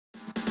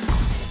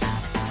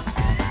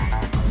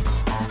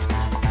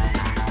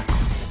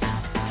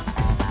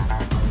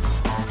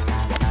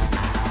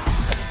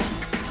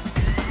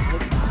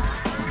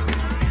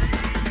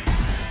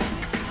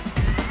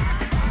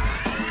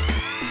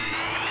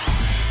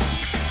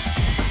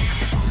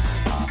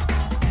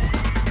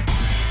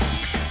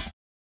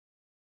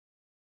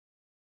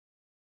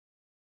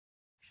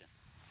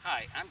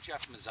Hi, I'm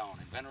Jeff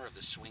Mazzone, inventor of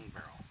the Swing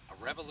Barrel,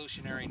 a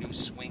revolutionary new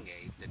swing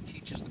aid that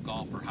teaches the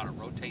golfer how to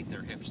rotate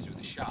their hips through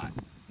the shot.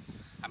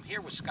 I'm here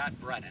with Scott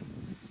Brennan,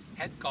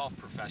 head golf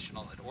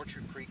professional at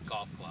Orchard Creek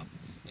Golf Club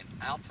in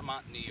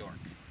Altamont, New York.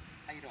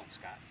 How you doing,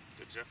 Scott?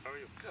 Good, Jeff. How are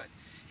you? Good.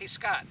 Hey,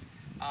 Scott,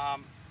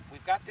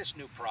 we've got this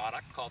new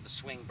product called the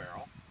Swing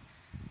Barrel,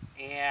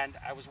 and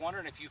I was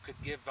wondering if you could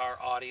give our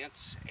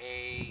audience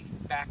a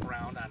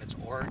background on its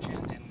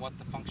origin and what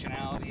the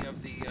functionality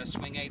of the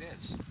swing aid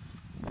is.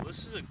 Well,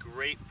 this is a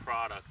great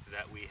product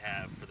that we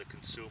have for the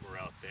consumer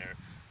out there.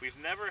 We've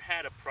never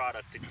had a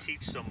product to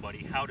teach somebody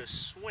how to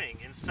swing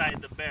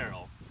inside the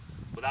barrel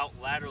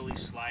without laterally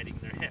sliding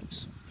their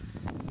hips.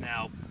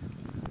 Now,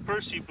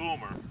 Percy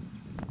Boomer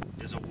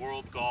is a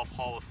World Golf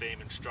Hall of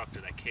Fame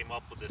instructor that came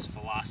up with this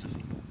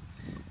philosophy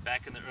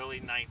back in the early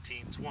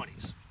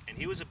 1920s. And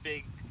he was a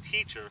big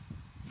teacher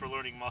for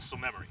learning muscle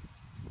memory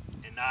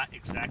and not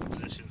exact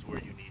positions where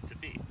you need to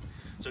be.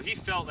 So he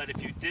felt that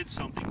if you did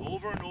something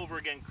over and over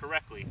again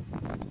correctly,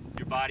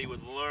 your body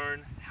would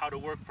learn how to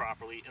work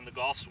properly in the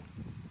golf swing.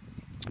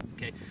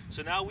 Okay,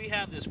 so now we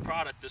have this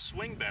product, the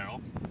Swing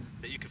Barrel,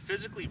 that you can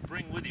physically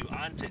bring with you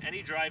onto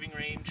any driving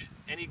range,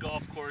 any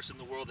golf course in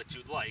the world that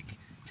you'd like.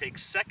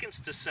 Takes seconds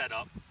to set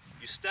up.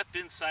 You step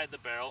inside the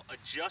barrel,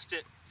 adjust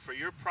it for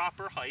your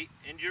proper height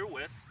and your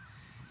width,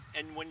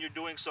 and when you're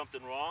doing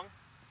something wrong,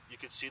 you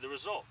can see the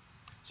result.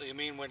 So you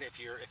mean if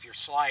you're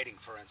sliding,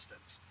 for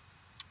instance,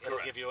 it'll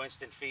Correct. give you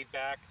instant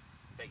feedback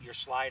that you're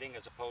sliding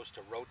as opposed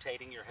to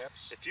rotating your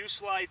hips? If you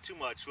slide too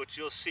much, what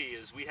you'll see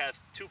is we have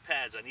two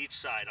pads on each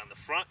side, on the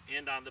front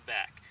and on the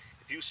back.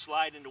 If you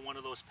slide into one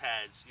of those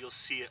pads, you'll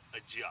see it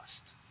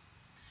adjust.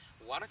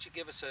 Why don't you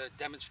give us a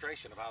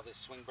demonstration of how this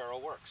Swing Barrel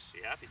works?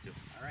 Be happy to.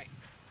 All right.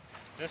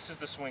 This is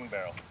the Swing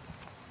Barrel.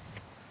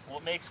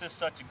 What makes this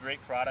such a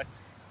great product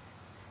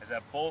is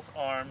that both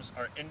arms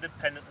are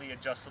independently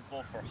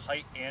adjustable for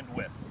height and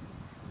width.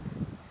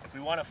 If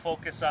we want to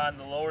focus on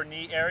the lower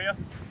knee area,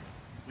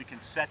 we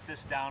can set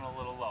this down a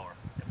little lower.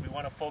 If we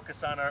want to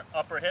focus on our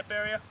upper hip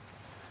area,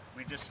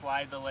 we just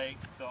slide the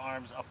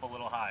arms up a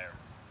little higher.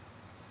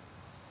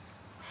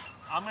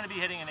 I'm going to be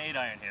hitting an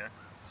 8-iron here,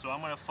 so I'm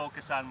going to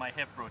focus on my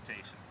hip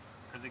rotation.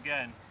 Because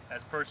again,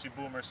 as Percy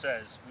Boomer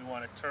says, we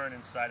want to turn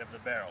inside of the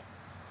barrel.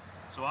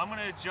 So I'm going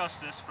to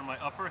adjust this for my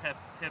upper hip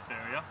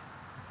area.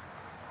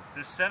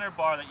 This center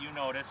bar that you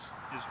notice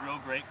is real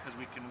great because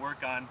we can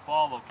work on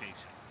ball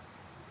location.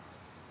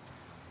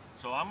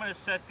 So I'm going to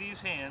set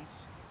these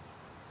hands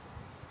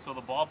so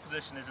the ball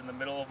position is in the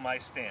middle of my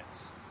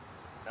stance.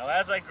 Now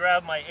as I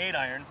grab my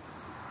 8-iron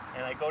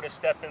and I go to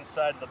step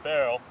inside the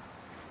barrel,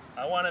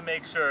 I want to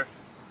make sure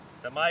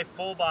that my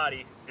full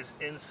body is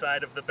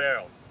inside of the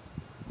barrel.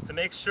 To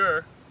make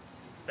sure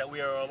that we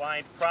are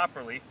aligned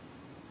properly,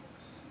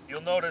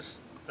 you'll notice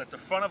that the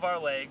front of our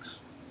legs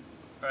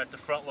are at the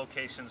front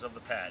locations of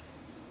the pad.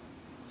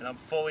 And I'm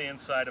fully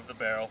inside of the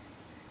barrel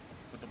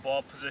with the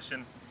ball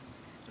position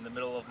in the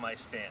middle of my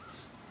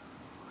stance.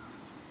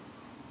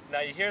 Now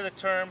you hear the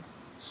term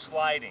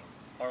sliding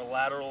or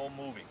lateral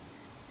moving.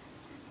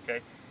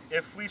 Okay?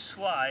 If we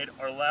slide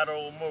or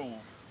lateral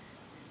move,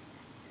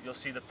 you'll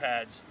see the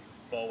pads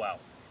bow out.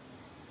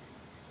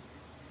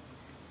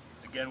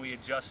 Again, we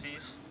adjust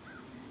these.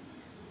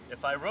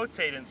 If I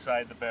rotate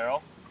inside the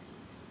barrel,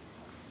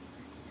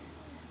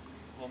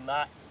 it will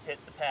not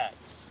hit the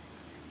pads.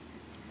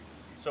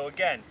 So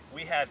again,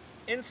 we have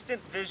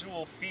instant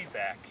visual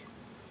feedback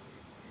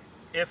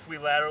if we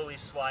laterally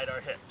slide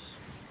our hips.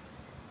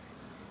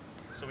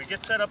 So we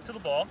get set up to the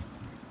ball.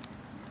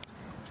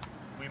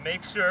 We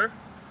make sure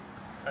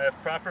I have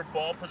proper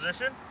ball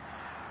position.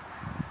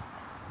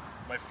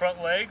 My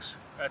front legs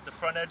are at the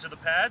front edge of the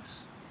pads.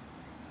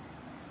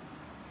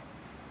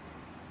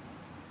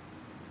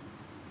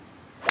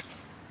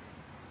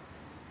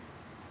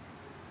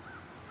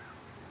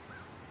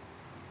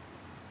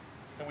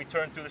 And we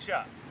turn through the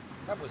shot.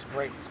 That was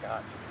great,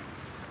 Scott.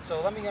 So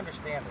let me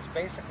understand this.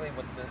 Basically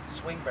what the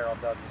Swing Barrel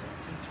does is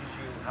it teaches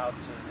you how to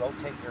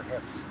rotate your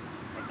hips.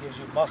 It gives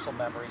you muscle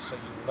memory so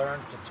you learn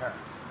to turn.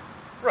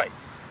 Right.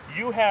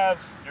 You have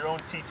your own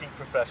teaching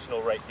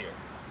professional right here.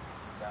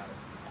 Got it.